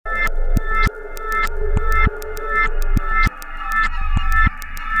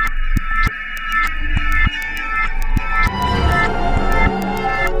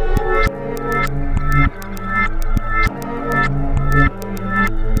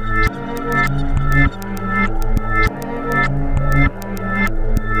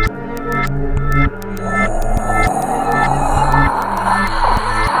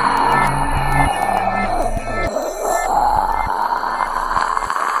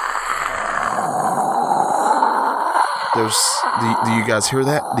Do you guys hear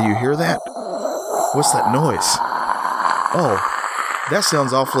that? Do you hear that? What's that noise? Oh, that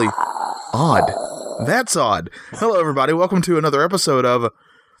sounds awfully odd. That's odd. Hello, everybody. Welcome to another episode of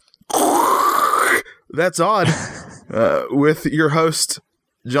That's Odd with your host,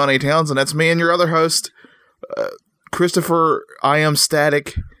 Johnny Townsend. That's me, and your other host, Christopher I Am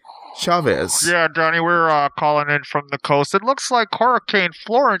Static Chavez. Yeah, Johnny, we're calling in from the coast. It looks like Hurricane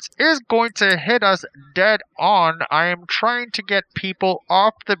Florence is going to hit us dead on. I am trying to get people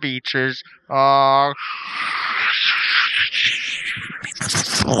off the beaches.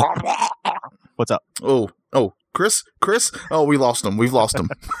 What's up? Oh, Chris? Oh, we lost him. We've lost him.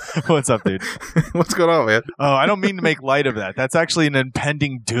 What's up, dude? What's going on, man? Oh, I don't mean to make light of that. That's actually an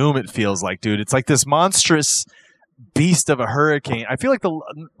impending doom, it feels like, dude. It's like this monstrous beast of a hurricane. I feel like the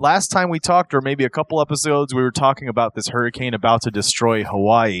last time we talked, or maybe a couple episodes, we were talking about this hurricane about to destroy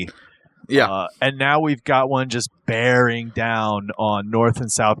Hawaii. Yeah. And now we've got one just bearing down on North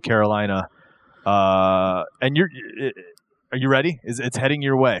and South Carolina. And are you ready? It's heading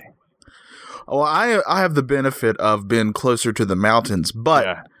your way. Well, I have the benefit of being closer to the mountains,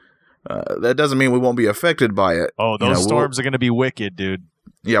 but that doesn't mean we won't be affected by it. Oh, those storms are going to be wicked, dude.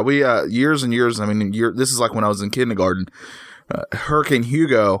 Yeah, we years and years. I mean, this is like when I was in kindergarten. Hurricane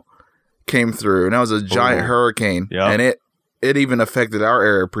Hugo came through, and that was a giant hurricane, and it even affected our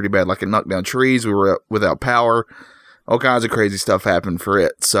area pretty bad. Like it knocked down trees. We were without power. All kinds of crazy stuff happened for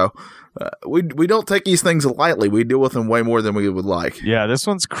it. So we don't take these things lightly. We deal with them way more than we would like. Yeah, this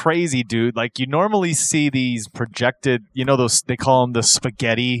one's crazy, dude. Like you normally see these projected, those they call them the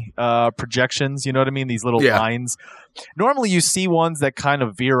spaghetti projections. You know what I mean? These little lines. Normally you see ones that kind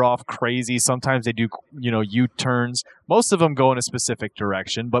of veer off crazy. Sometimes they do, U-turns. Most of them go in a specific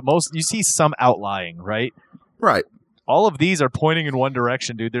direction, but you see some outlying, right? Right. All of these are pointing in one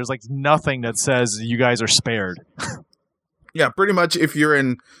direction, dude. There's like nothing that says you guys are spared. Yeah, pretty much if you're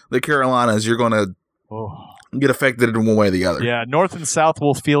in the Carolinas, you're going to get affected in one way or the other. Yeah, North and South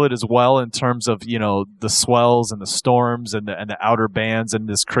will feel it as well in terms of, the swells and the storms and the outer bands and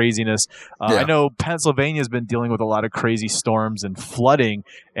this craziness. I know Pennsylvania's been dealing with a lot of crazy storms and flooding,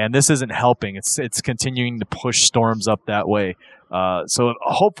 and this isn't helping. It's continuing to push storms up that way. So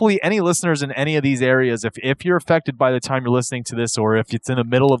hopefully any listeners in any of these areas, if you're affected by the time you're listening to this, or if it's in the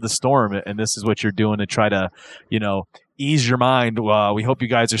middle of the storm and this is what you're doing to try to, ease your mind, we hope you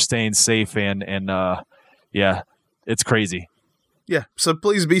guys are staying safe and it's crazy. Yeah, so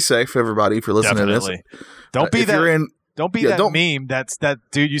please be safe, everybody, if you're listening to this. Don't be that meme. That's that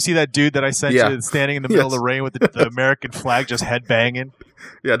dude. You see that dude that I sent you standing in the middle of the rain with the American flag just head banging?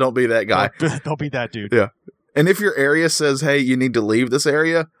 Yeah, don't be that guy. Don't be that dude. Yeah. And if your area says, hey, you need to leave this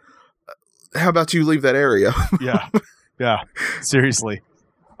area, how about you leave that area? Yeah. Seriously.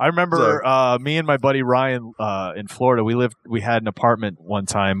 I remember me and my buddy Ryan in Florida, we had an apartment one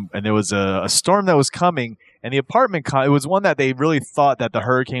time, and there was a storm that was coming, and the apartment, it was one that they really thought that the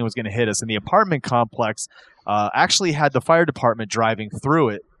hurricane was going to hit us, and the apartment complex actually had the fire department driving through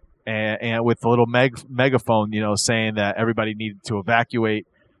it, and with a little megaphone, saying that everybody needed to evacuate.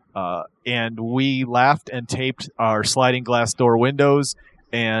 And we laughed and taped our sliding glass door windows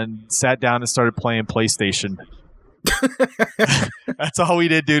and sat down and started playing PlayStation. That's all we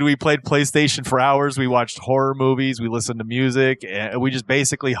did, dude. We played PlayStation for hours. We watched horror movies. We listened to music. And we just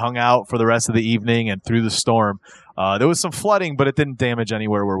basically hung out for the rest of the evening and through the storm. There was some flooding, but it didn't damage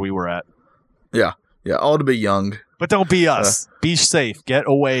anywhere where we were at. Yeah. All to be young. But don't be us. Be safe. Get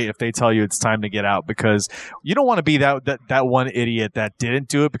away if they tell you it's time to get out, because you don't want to be that one idiot that didn't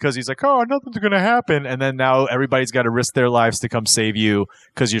do it because he's like, oh, nothing's going to happen. And then now everybody's got to risk their lives to come save you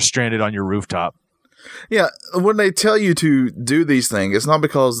because you're stranded on your rooftop. Yeah, when they tell you to do these things, it's not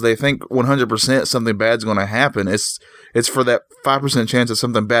because they think 100% something bad's going to happen. It's for that 5% chance that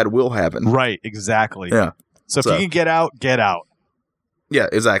something bad will happen. Right, exactly. Yeah. So if you can get out, get out. Yeah,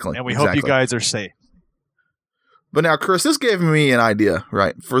 exactly. And we hope you guys are safe. But now, Chris, this gave me an idea,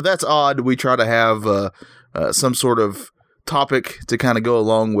 right? For That's Odd, we try to have some sort of topic to kind of go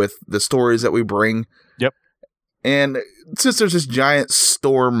along with the stories that we bring. Yep. And since there's this giant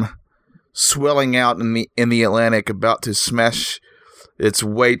storm swelling out in the Atlantic about to smash its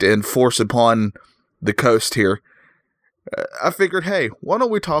weight and force upon the coast here, I figured, hey, why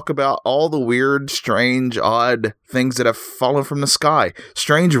don't we talk about all the weird, strange, odd things that have fallen from the sky?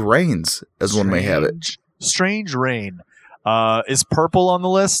 Strange rains, as one may have it. Strange rain. Is purple on the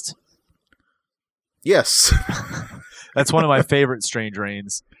list? Yes. That's one of my favorite strange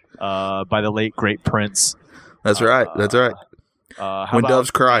rains by the late, great Prince. That's right. When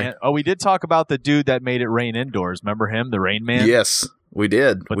Doves Cry. We did talk about the dude that made it rain indoors. Remember him, the Rain Man? Yes, we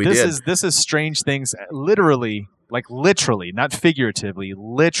did. But this is strange things literally Like literally, not figuratively,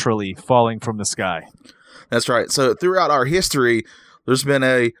 literally falling from the sky. That's right. So throughout our history, there's been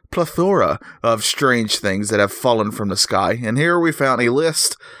a plethora of strange things that have fallen from the sky. And here we found a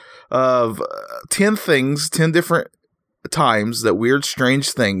list of 10 things, 10 different times that weird,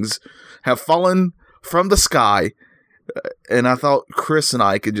 strange things have fallen from the sky. And I thought Chris and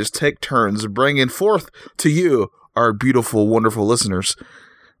I could just take turns bringing forth to you, our beautiful, wonderful listeners,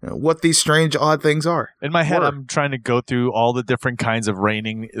 what these strange, odd things are. In my head, I'm trying to go through all the different kinds of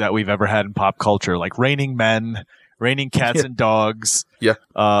raining that we've ever had in pop culture, like raining men, raining cats and dogs. Yeah.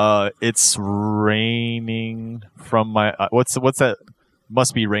 It's raining from my... what's that?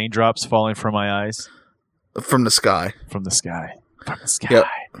 Must be raindrops falling from my eyes. From the sky. From the sky. From the sky. Yep.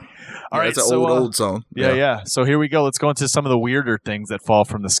 All right, it's an old song. Yeah. So here we go. Let's go into some of the weirder things that fall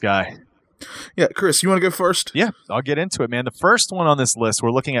from the sky. Yeah, Chris, you want to go first? Yeah, I'll get into it, man. The first one on this list,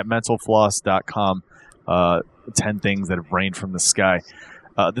 we're looking at mentalfloss.com, 10 things that have rained from the sky.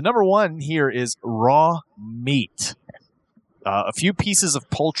 The number one here is raw meat. A few pieces of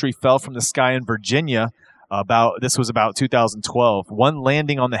poultry fell from the sky in Virginia. This was about 2012. One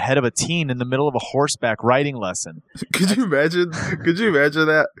landing on the head of a teen in the middle of a horseback riding lesson. Could you imagine? Could you imagine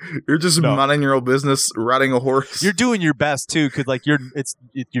that? You're just minding your own business, riding a horse. You're doing your best too, because like you're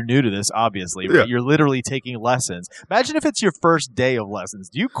new to this, obviously. Right? Yeah. You're literally taking lessons. Imagine if it's your first day of lessons.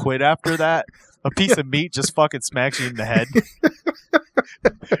 Do you quit after that? A piece of meat just fucking smacks you in the head.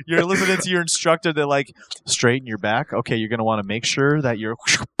 You're listening to your instructor that like straighten your back. Okay, you're gonna want to make sure that you're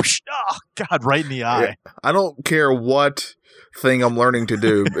oh God, right in the eye. Yeah. I don't care what thing I'm learning to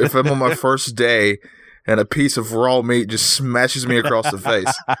do. If I'm on my first day and a piece of raw meat just smashes me across the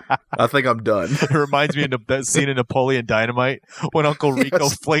face, I think I'm done. It reminds me of that scene in Napoleon Dynamite when Uncle Rico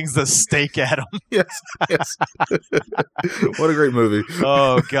flings the steak at him. Yes. What a great movie.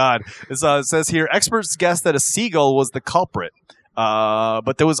 Oh, God. It says here, experts guessed that a seagull was the culprit.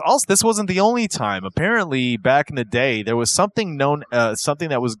 But this wasn't the only time. Apparently, back in the day, there was something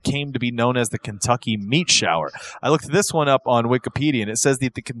that came to be known as the Kentucky meat shower. I looked this one up on Wikipedia, and it says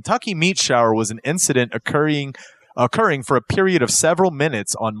that the Kentucky meat shower was an incident occurring for a period of several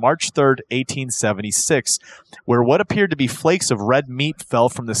minutes on March 3rd, 1876, where what appeared to be flakes of red meat fell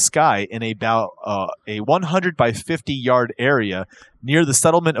from the sky in about a 100 by 50 yard area near the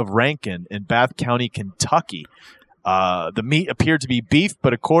settlement of Rankin in Bath County, Kentucky. The meat appeared to be beef,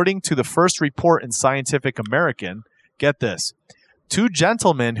 but according to the first report in Scientific American, get this, 2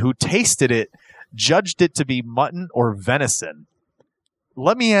 gentlemen who tasted it judged it to be mutton or venison.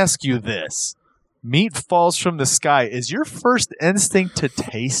 Let me ask you this. Meat falls from the sky. Is your first instinct to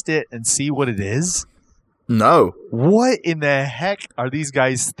taste it and see what it is? No. What in the heck are these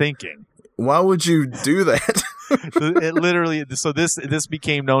guys thinking? Why would you do that? It literally, so this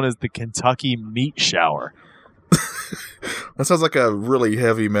became known as the Kentucky meat shower. That sounds like a really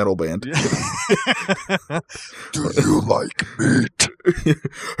heavy metal band. Do you like meat?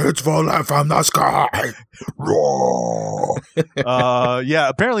 It's falling from the sky. Raw. Yeah,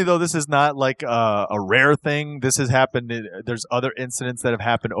 apparently, though, this is not like a rare thing. This has happened. There's other incidents that have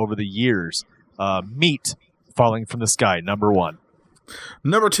happened over the years. Meat falling from the sky, number one.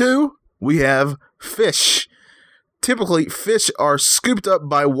 Number 2, we have fish. Typically, fish are scooped up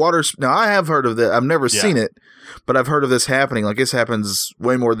by water. Now, I have heard of that. I've never seen it, but I've heard of this happening. Like, this happens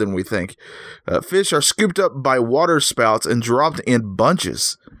way more than we think. Fish are scooped up by water spouts and dropped in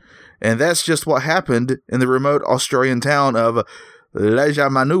bunches. And that's just what happened in the remote Australian town of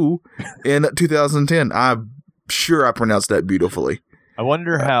Lejamanu in 2010. I'm sure I pronounced that beautifully. I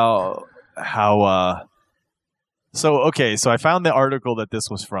wonder how So I found the article that this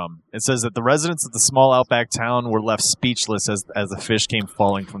was from. It says that the residents of the small outback town were left speechless as the fish came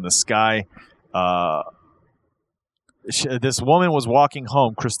falling from the sky. This woman was walking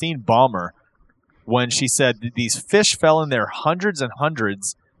home, Christine Balmer, when she said these fish fell in there hundreds and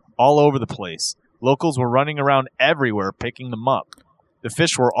hundreds all over the place. Locals were running around everywhere picking them up. The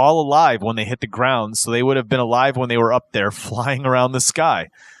fish were all alive when they hit the ground, so they would have been alive when they were up there flying around the sky.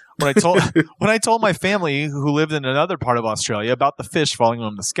 When I told my family who lived in another part of Australia about the fish falling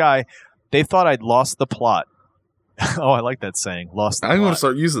from the sky, they thought I'd lost the plot. Oh, I like that saying, lost the plot. I'm going to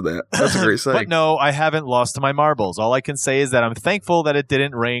start using that. That's a great saying. But no, I haven't lost to my marbles. All I can say is that I'm thankful that it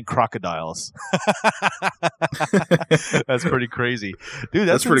didn't rain crocodiles. That's pretty crazy. Dude,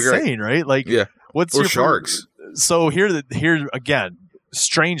 that's pretty insane, right? Like, yeah. What's or your sharks. So here again,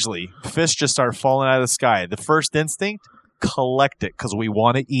 strangely, fish just start falling out of the sky. The first instinct, collect it because we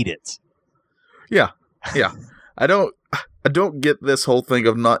want to eat it. Yeah. I don't I don't get this whole thing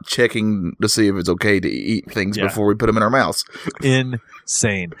of not checking to see if it's okay to eat things before we put them in our mouths.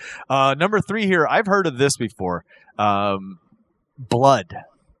 Insane. Number 3 here. I've heard of this before. Blood.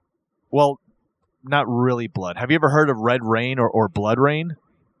 Well, not really blood. Have you ever heard of red rain or blood rain?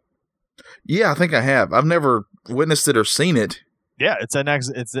 Yeah, I think I have. I've never witnessed it or seen it. Yeah, it's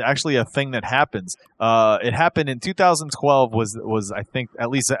actually a thing that happens. It happened in 2012. Was I think, at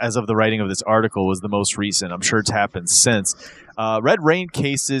least as of the writing of this article, was the most recent. I'm sure it's happened since. Red rain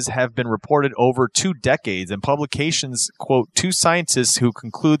cases have been reported over 2 decades, and publications quote 2 scientists who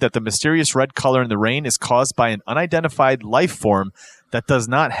conclude that the mysterious red color in the rain is caused by an unidentified life form that does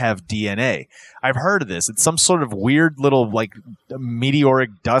not have DNA. I've heard of this. It's some sort of weird little like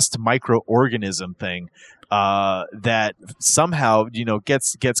meteoric dust microorganism thing that somehow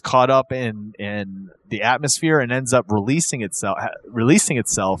gets caught up in the atmosphere and ends up releasing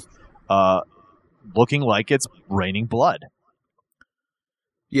itself, looking like it's raining blood.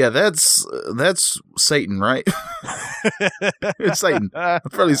 Yeah, that's Satan, right? It's Satan. I'm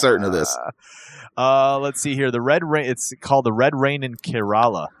fairly certain of this. Let's see here. The red rain. It's called the red rain in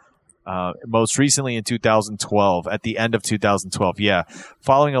Kerala. Most recently in 2012, at the end of 2012. Yeah.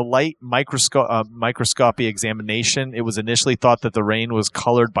 Following a light microscopy examination, it was initially thought that the rain was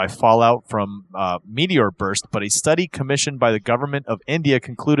colored by fallout from meteor burst, but a study commissioned by the government of India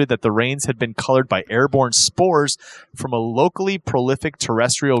concluded that the rains had been colored by airborne spores from a locally prolific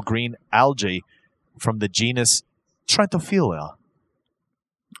terrestrial green algae from the genus Trentophila.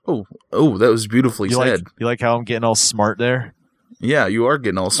 Oh, that was beautifully said. You like how I'm getting all smart there? Yeah, you are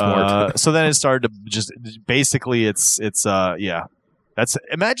getting all smart. So then it started to just basically it's yeah. That's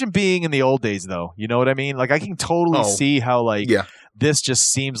imagine being in the old days though. You know what I mean? Like I can totally see how this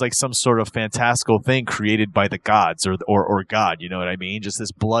just seems like some sort of fantastical thing created by the gods or God, you know what I mean? Just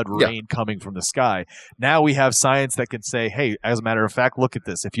this blood rain coming from the sky. Now we have science that can say, hey, as a matter of fact, look at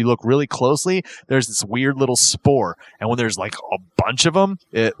this. If you look really closely, there's this weird little spore. And when there's like a bunch of them,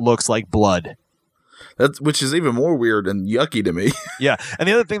 it looks like blood. Which is even more weird and yucky to me. Yeah. And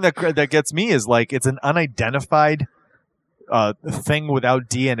the other thing that gets me is like it's an unidentified thing without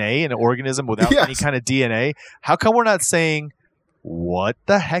DNA, an organism without any kind of DNA. How come we're not saying, what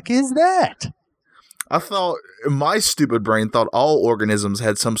the heck is that? I thought, my stupid brain thought all organisms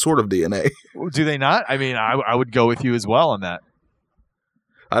had some sort of DNA. Do they not? I mean, I would go with you as well on that.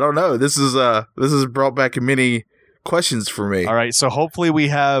 I don't know. This is brought back many questions for me. All right, so hopefully we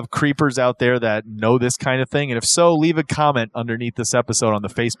have creepers out there that know this kind of thing, and if so, leave a comment underneath this episode on the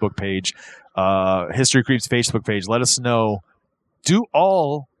Facebook page, History Creeps Facebook page. Let us know, do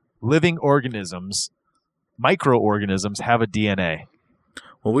all living organisms, microorganisms, have a DNA?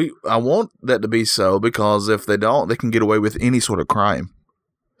 Well, I want that to be so, because if they don't, they can get away with any sort of crime.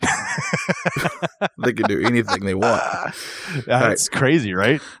 They can do anything they want. That's crazy,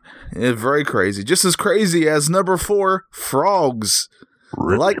 right? It's very crazy. Just as crazy as number 4, frogs.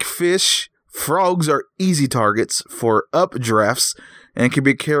 Like fish, frogs are easy targets for updrafts and can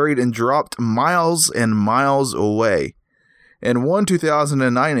be carried and dropped miles and miles away. In one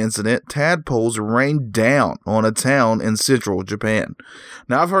 2009 incident, tadpoles rained down on a town in central Japan.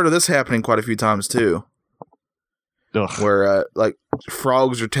 Now, I've heard of this happening quite a few times, too. Ugh. Where, like,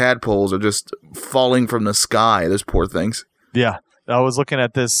 frogs or tadpoles are just falling from the sky. Those poor things. Yeah. I was looking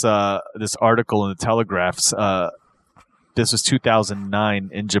at this this article in the Telegraphs. This was 2009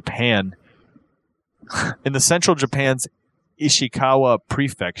 in Japan. In the central Japan's Ishikawa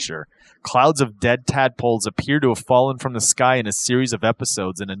prefecture, clouds of dead tadpoles appear to have fallen from the sky in a series of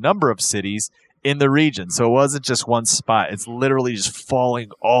episodes in a number of cities in the region. So it wasn't just one spot. It's literally just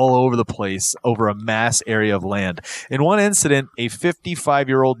falling all over the place over a mass area of land. In one incident, a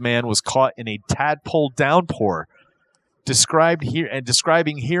 55-year-old man was caught in a tadpole downpour,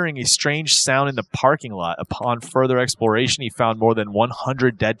 describing hearing a strange sound in the parking lot. Upon further exploration, he found more than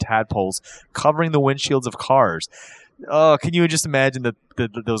 100 dead tadpoles covering the windshields of cars. Oh, can you just imagine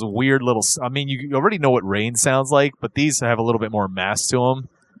those weird little... I mean, you already know what rain sounds like, but these have a little bit more mass to them.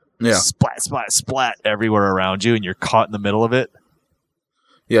 Yeah. Splat, splat, splat everywhere around you, and you're caught in the middle of it.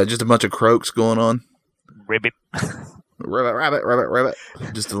 Yeah, just a bunch of croaks going on. Ribbit. Rabbit.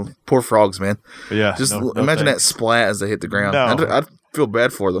 Just poor frogs, man. Yeah. Just imagine that splat as they hit the ground. No. I'd feel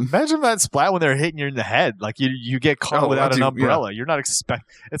bad for them. Imagine that splat when they're hitting you in the head. Like you get caught without an umbrella. Yeah. You're not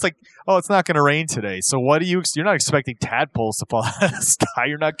it's like, oh, it's not going to rain today. So what you're not expecting tadpoles to fall out of the sky.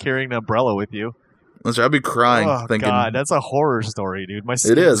 You're not carrying an umbrella with you. That's right. I'd be crying thinking. God, that's a horror story, dude. My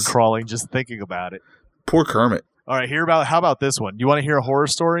skin is crawling just thinking about it. Poor Kermit. All right, how about this one? You want to hear a horror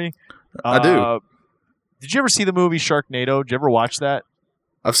story? I do. Did you ever see the movie Sharknado? Did you ever watch that?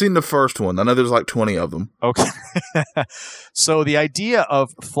 I've seen the first one. I know there's like 20 of them. Okay. So the idea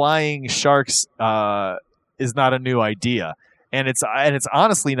of flying sharks is not a new idea, and it's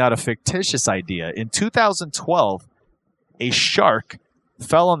honestly not a fictitious idea. In 2012, a shark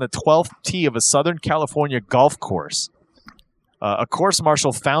fell on the 12th tee of a Southern California golf course. A course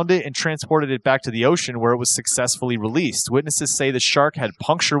marshal found it and transported it back to the ocean, where it was successfully released. Witnesses say the shark had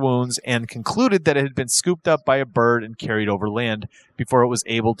puncture wounds and concluded that it had been scooped up by a bird and carried over land before it was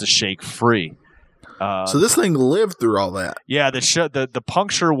able to shake free. So this thing lived through all that. Yeah, the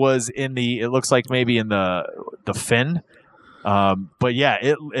puncture was in it looks like maybe in the fin. But yeah,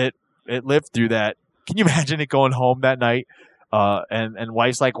 it lived through that. Can you imagine it going home that night? And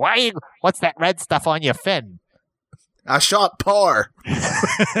wife's like, what's that red stuff on your fin? I shot par.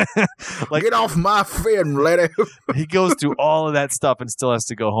 Like, get off my fin, lady. He goes through all of that stuff and still has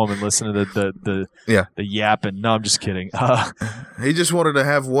to go home and listen to the yapping. No, I'm just kidding. He just wanted to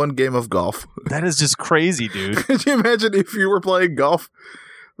have one game of golf. That is just crazy, dude. Could you imagine if you were playing golf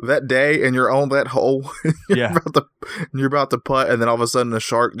that day and you're on that hole? Yeah. You're about to putt, and then all of a sudden a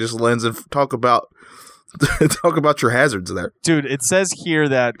shark just lands and talk about your hazards there. Dude, it says here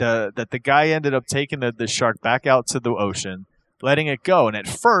that the guy ended up taking the shark back out to the ocean, letting it go. And at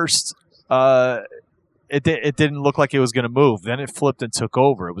first, it didn't look like it was going to move. Then it flipped and took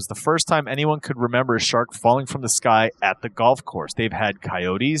over. It was the first time anyone could remember a shark falling from the sky at the golf course. They've had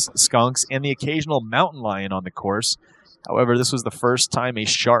coyotes, skunks, and the occasional mountain lion on the course. However, this was the first time a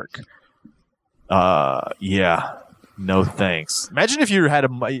shark. Yeah. No thanks. Imagine if you had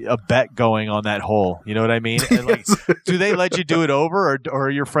a bet going on that hole. You know what I mean? And like, do they let you do it over, or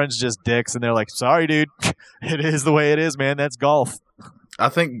are your friends just dicks and they're like, "Sorry, dude, it is the way it is, man. That's golf." I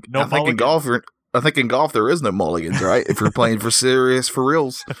think in golf there is no mulligans, right? If you're playing for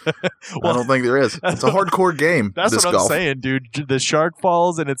reals. Well, I don't think there is. It's a hardcore game. That's what I'm saying, dude. The shark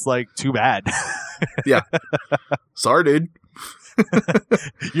falls and it's like, too bad. Yeah. Sorry, dude.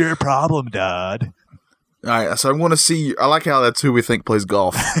 Your problem, Dad. All right, so I want to see. I like how that's who we think plays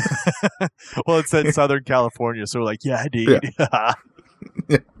golf. Well, it said Southern California, so we're like, yeah, dude.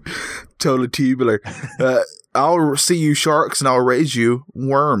 Yeah. Totally tubular. I'll see you sharks, and I'll raise you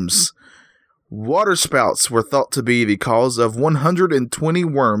worms. Water spouts were thought to be the cause of 120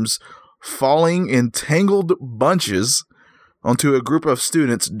 worms falling in tangled bunches onto a group of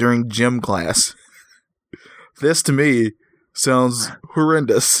students during gym class. This, to me, sounds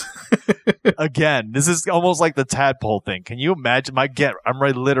horrendous. Again, this is almost like the tadpole thing. Can you imagine? I'm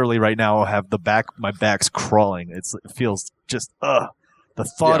literally right now. I'll have my back's crawling. It feels just the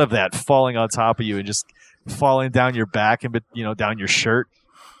thought of that falling on top of you and just falling down your back and down your shirt.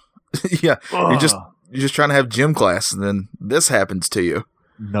 Yeah, you're just trying to have gym class, and then this happens to you.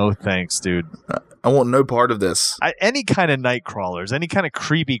 No thanks, dude. I want no part of this. Any kind of night crawlers, any kind of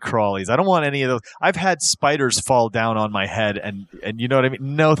creepy crawlies. I don't want any of those. I've had spiders fall down on my head, and you know what I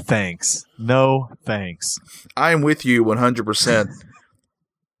mean? No thanks. No thanks. I am with you 100%.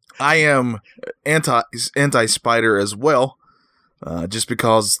 I am anti-spider as well, just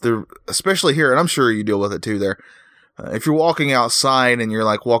because they're, especially here, and I'm sure you deal with it too there. If you're walking outside and you're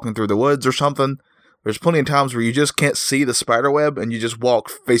like walking through the woods or something, there's plenty of times where you just can't see the spider web and you just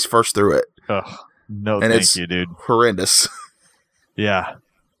walk face first through it. Ugh, no, and thank you, dude. Horrendous. Yeah.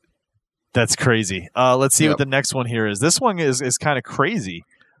 That's crazy. Let's see what the next one here is. This one is kind of crazy.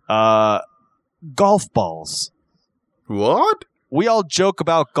 Golf balls. What? We all joke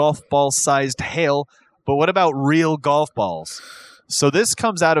about golf ball-sized hail, but what about real golf balls? So this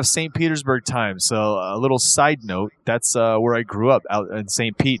comes out of St. Petersburg Times. So a little side note, that's where I grew up, out in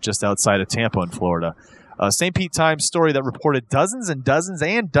St. Pete, just outside of Tampa in Florida. St. Pete Times story that reported dozens and dozens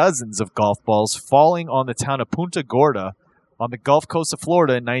and dozens of golf balls falling on the town of Punta Gorda on the Gulf Coast of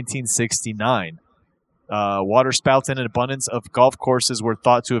Florida in 1969. Water spouts and an abundance of golf courses were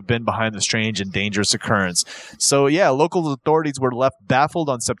thought to have been behind the strange and dangerous occurrence. So, yeah, local authorities were left baffled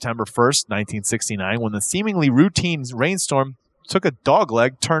on September 1st, 1969, when the seemingly routine rainstorm took a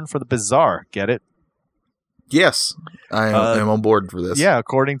dogleg turn for the bizarre. Get it? Yes, I am on board for this. Yeah,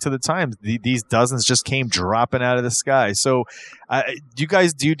 according to the Times, these dozens just came dropping out of the sky. So, do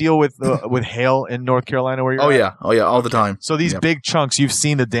you deal with hail in North Carolina where you're at? Oh yeah, all the time. So these big chunks, you've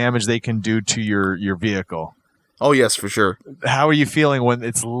seen the damage they can do to your vehicle. Oh yes, for sure. How are you feeling when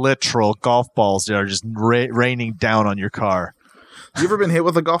it's literal golf balls that are just raining down on your car? You ever been hit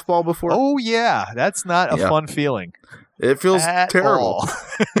with a golf ball before? Oh yeah, that's not a fun feeling. It feels terrible.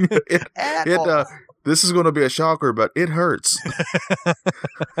 All. This is going to be a shocker, but it hurts.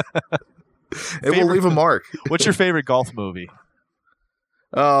 It will leave a mark. What's your favorite golf movie?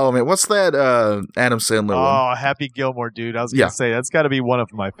 Oh man, what's that Adam Sandler one? Oh, Happy Gilmore, dude. I was gonna say that's got to be one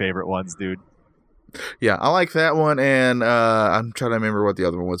of my favorite ones, dude. Yeah, I like that one, and I'm trying to remember what the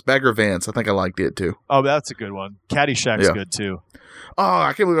other one was. Bagger Vance, I think I liked it too. Oh, that's a good one. Caddyshack's good too. Oh,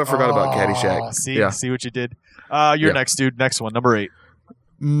 I can't believe I forgot about Caddyshack. See what you did. You're next, dude. Next one, number 8.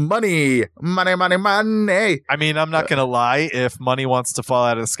 Money. I mean, I'm not gonna lie. If money wants to fall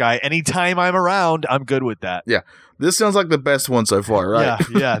out of the sky anytime I'm around, I'm good with that. Yeah, this sounds like the best one so far, right?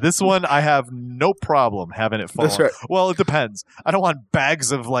 Yeah. This one I have no problem having it fall. That's right. Well, it depends. I don't want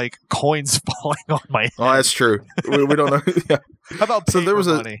bags of like coins falling on my head. Oh, that's true. We don't know. Yeah. How about paper there was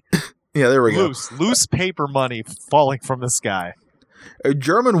money? Yeah, there we go. Loose paper money falling from the sky. A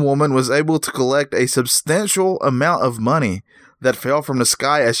German woman was able to collect a substantial amount of money that fell from the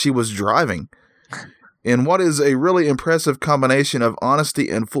sky as she was driving. In what is a really impressive combination of honesty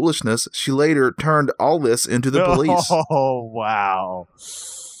and foolishness, she later turned all this into the police. Oh, wow.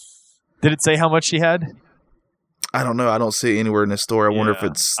 Did it say how much she had? I don't know. I don't see it anywhere in this story. I wonder if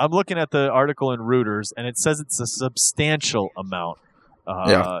it's... I'm looking at the article in Reuters, and it says it's a substantial amount.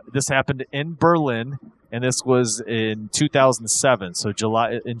 This happened in Berlin, and this was in 2007, so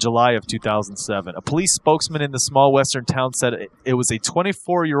in July of 2007. A police spokesman in the small western town said it was a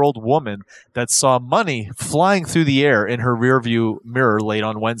 24-year-old woman that saw money flying through the air in her rearview mirror late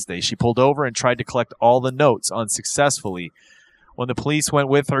on Wednesday. She pulled over and tried to collect all the notes unsuccessfully. When the police went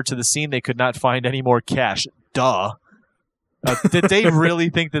with her to the scene, they could not find any more cash. Duh. Did they really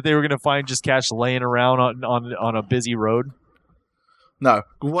think that they were going to find just cash laying around on a busy road? No,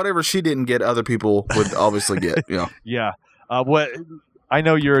 whatever she didn't get, other people would obviously get. Yeah. Yeah. What? I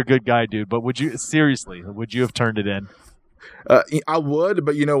know you're a good guy, dude, but would you have turned it in? I would,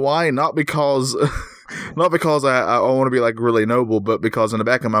 but you know why? Not because I want to be like really noble, but because in the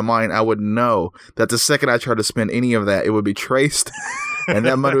back of my mind, I would know that the second I tried to spend any of that, it would be traced. And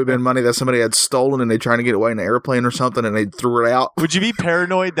that might have been money that somebody had stolen and they trying to get away in an airplane or something and they threw it out. Would you be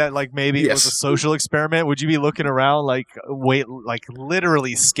paranoid that like maybe it was a social experiment? Would you be looking around like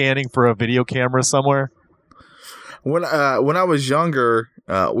literally scanning for a video camera somewhere? When I was younger,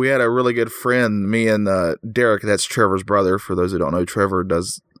 we had a really good friend, me and Derek, that's Trevor's brother. For those who don't know, Trevor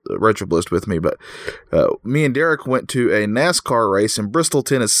does Retroblist with me. But me and Derek went to a NASCAR race in Bristol,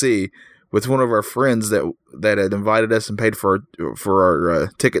 Tennessee, with one of our friends that had invited us and paid for our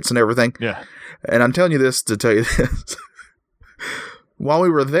tickets and everything. Yeah. And I'm telling you this to tell you this. While we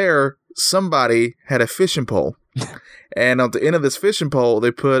were there, somebody had a fishing pole. And at the end of this fishing pole,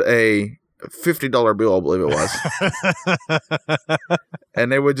 they put a $50 bill, I believe it was.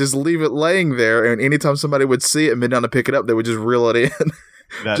 And they would just leave it laying there. And anytime somebody would see it and bend down to pick it up, they would just reel it in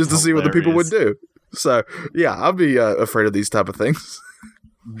just to see what the people would do. So, yeah, I'd be afraid of these type of things.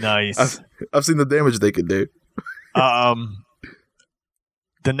 Nice. I've seen the damage they could do. The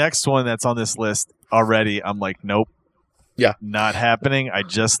next one that's on this list already, I'm like, nope. Yeah. Not happening. I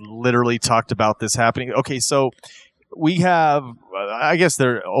just literally talked about this happening. Okay, so we have, I guess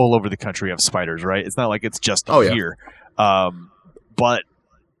they're all over the country have spiders, right? It's not like it's just here. But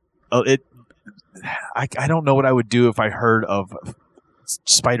I don't know what I would do if I heard of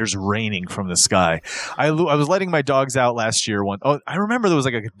spiders raining from the sky. I was letting my dogs out last year. I remember there was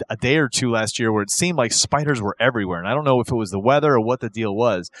like a day or two last year where it seemed like spiders were everywhere, and I don't know if it was the weather or what the deal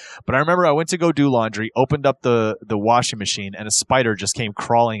was. But I remember I went to go do laundry, opened up the washing machine, and a spider just came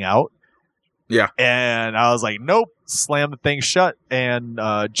crawling out. Yeah, and I was like, nope, slammed the thing shut and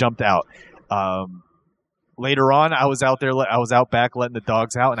jumped out. Later on, I was out back letting the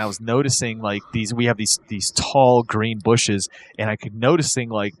dogs out, and I was noticing like we have these tall green bushes, and I could noticing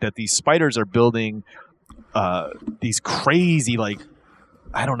like that these spiders are building these crazy, like,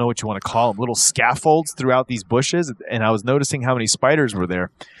 I don't know what you want to call them, little scaffolds throughout these bushes, and I was noticing how many spiders were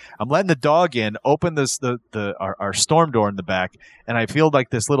there. I'm letting the dog in, open our storm door in the back, and I feel like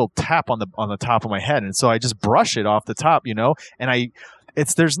this little tap on the top of my head, and so I just brush it off the top, and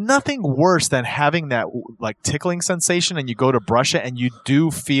there's nothing worse than having that like tickling sensation and you go to brush it and you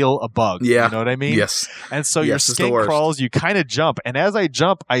do feel a bug. Yeah. You know what I mean? Yes. And so your skin crawls, you kind of jump. And as I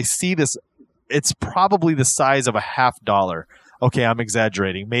jump, I see this, it's probably the size of $50. Okay, I'm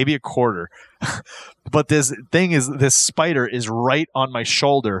exaggerating. Maybe a quarter. But this spider is right on my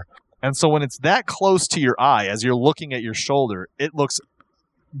shoulder. And so when it's that close to your eye, as you're looking at your shoulder, it looks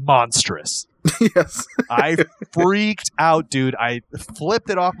monstrous. Yes. I freaked out, dude. I flipped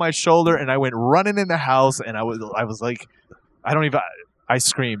it off my shoulder and I went running in the house, and I was like, I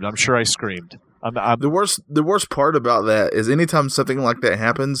screamed. I'm sure I screamed. The worst part about that is anytime something like that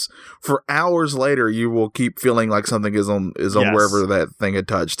happens, for hours later you will keep feeling like something is on Yes. wherever that thing had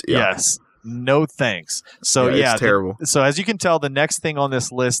touched. Yeah. Yes. No thanks. So it's terrible. So as you can tell, the next thing on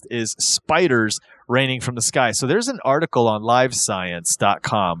this list is spiders raining from the sky. So there's an article on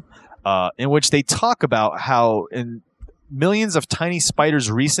livescience.com in which they talk about how millions of tiny spiders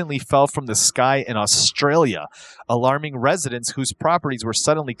recently fell from the sky in Australia, alarming residents whose properties were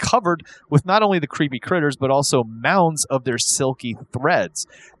suddenly covered with not only the creepy critters, but also mounds of their silky threads.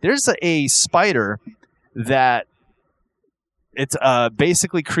 There's a spider that it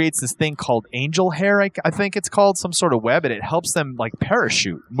basically creates this thing called angel hair, I think it's called, some sort of web, and it helps them like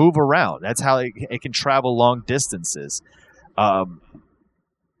parachute, move around. That's how it can travel long distances.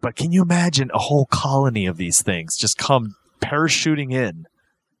 But can you imagine a whole colony of these things just come parachuting in?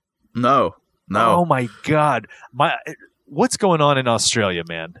 No. Oh my God! What's going on in Australia,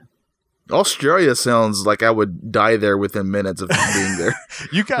 man? Australia sounds like I would die there within minutes of being there.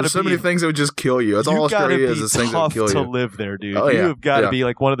 There's so many things that would just kill you. That's all Australia is. Is things that would kill you. To live there, dude. Oh, You've got to be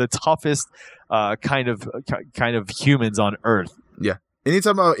like one of the toughest kind of humans on Earth. Yeah.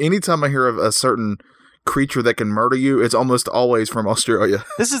 Anytime I hear of a certain creature that can murder you, it's almost always from Australia.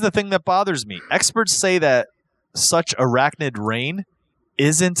 This is the thing that bothers me. Experts say that such arachnid rain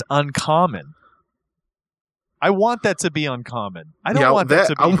isn't uncommon. I want that to be uncommon. I don't want that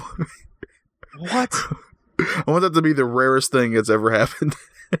to be... What? I want that to be the rarest thing that's ever happened.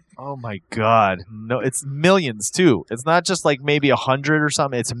 Oh my God. No, it's millions too. It's not just like maybe 100 or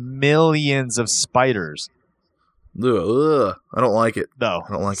something. It's millions of spiders. Ugh. I don't like it. No.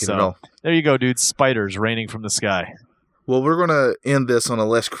 I don't like it at all. There you go, dude. Spiders raining from the sky. Well, we're going to end this on a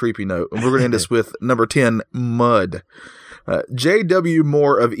less creepy note. And we're going to end this with number 10, mud. J.W.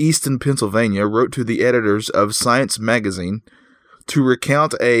 Moore of Easton, Pennsylvania wrote to the editors of Science magazine to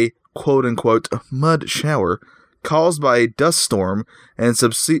recount a quote-unquote mud shower caused by a dust storm and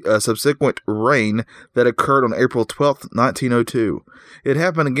subsequent rain that occurred on April 12th, 1902. It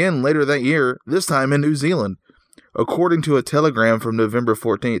happened again later that year, this time in New Zealand. According to a telegram from November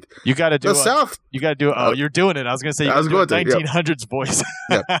 14th. You got to do South. You got to do it. Oh, you're doing it. I was going to say you got to do it 1900s voice.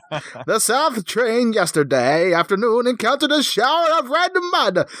 Yep. The South train yesterday afternoon encountered a shower of red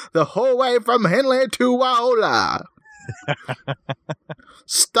mud the whole way from Henley to Waiola.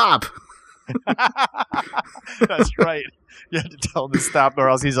 Stop. That's right. You had to tell him to stop, or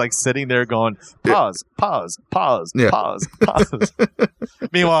else he's like sitting there going, pause, pause, pause, pause, pause.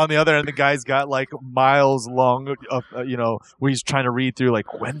 Meanwhile, on the other end, the guy's got like miles long of, where he's trying to read through,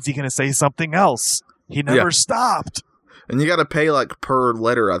 like, when's he going to say something else? He never stopped. And you got to pay like per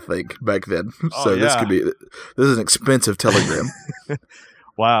letter, I think, back then. So this is an expensive telegram.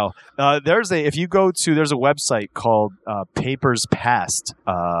 Wow. There's a website called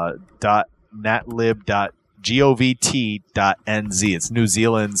paperspass.natlib.govt.nz. It's New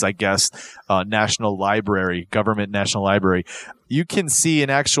Zealand's, I guess, national library, government national library. You can see an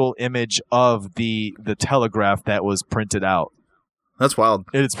actual image of the telegraph that was printed out. That's wild.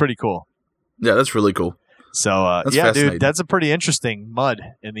 It's pretty cool. Yeah, that's really cool. So, dude, that's a pretty interesting mud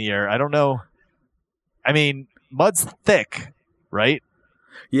in the air. I don't know. I mean, mud's thick, right?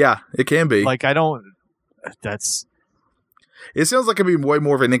 Yeah, it can be. Like, it sounds like it'd be way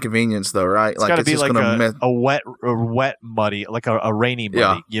more of an inconvenience, though, right? It's got to be like a wet muddy, like a rainy muddy.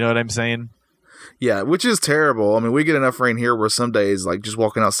 Yeah. You know what I'm saying? Yeah, which is terrible. I mean, we get enough rain here where some days, like, just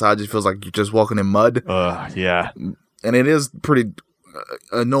walking outside just feels like you're just walking in mud. Yeah. And it is pretty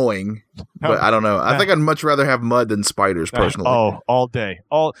annoying, but I don't know. I think I'd much rather have mud than spiders, personally. Oh, all day.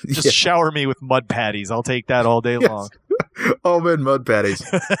 Just shower me with mud patties. I'll take that all day long. Oh, man, mud patties.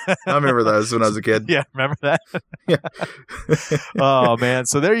 I remember those when I was a kid. Yeah, remember that? Yeah. Oh, man.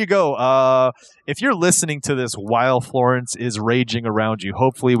 So there you go. If you're listening to this while Florence is raging around you,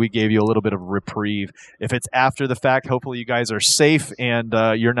 hopefully we gave you a little bit of reprieve. If it's after the fact, hopefully you guys are safe and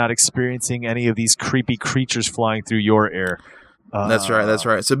you're not experiencing any of these creepy creatures flying through your air. That's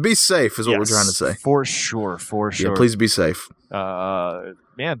right. So be safe is what we're trying to say. For sure. Yeah, please be safe.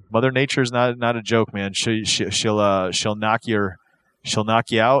 Man, Mother Nature's not a joke, man. She'll knock you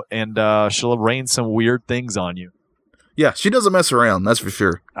out, and she'll rain some weird things on you. Yeah, she doesn't mess around. That's for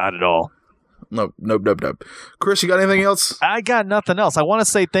sure. Not at all. Nope. Chris, you got anything else? I got nothing else. I want to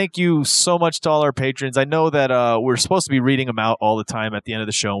say thank you so much to all our patrons. I know that we're supposed to be reading them out all the time at the end of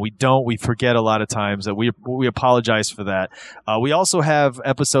the show, and we don't. We forget a lot of times. We apologize for that. We also have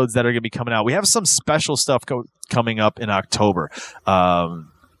episodes that are going to be coming out. We have some special stuff coming up in October.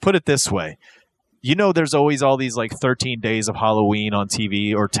 Put it this way. You know, there's always all these like 13 days of Halloween on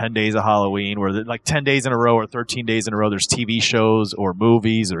TV or 10 days of Halloween, where like 10 days in a row or 13 days in a row, there's TV shows or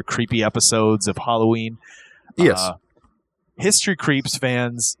movies or creepy episodes of Halloween. Yes. History Creeps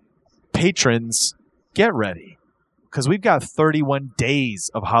fans, patrons, get ready. because we've got 31 days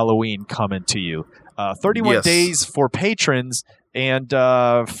of Halloween coming to you. 31 Yes. days for patrons. And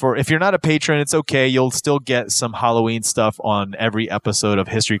for if you're not a patron, it's okay. You'll still get some Halloween stuff on every episode of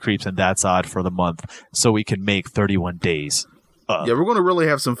History Creeps and That's Odd for the month, so we can make 31 days. Yeah, we're going to really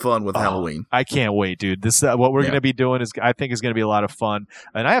have some fun with Halloween. I can't wait, dude. This what we're going to be doing I think is going to be a lot of fun.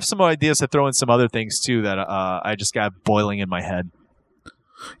 And I have some ideas to throw in some other things too that I just got boiling in my head.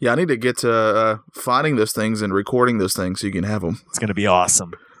 Yeah, I need to get to finding those things and recording those things so you can have them. It's going to be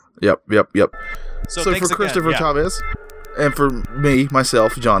awesome. Yep. So for thanks Christopher again. Yeah. Chavez and for me,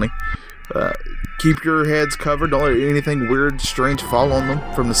 myself, Johnny, keep your heads covered. Don't let anything weird, strange fall on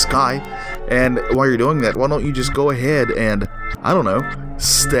them from the sky. And while you're doing that, why don't you just go ahead and, I don't know,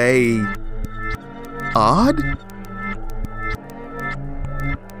 stay odd?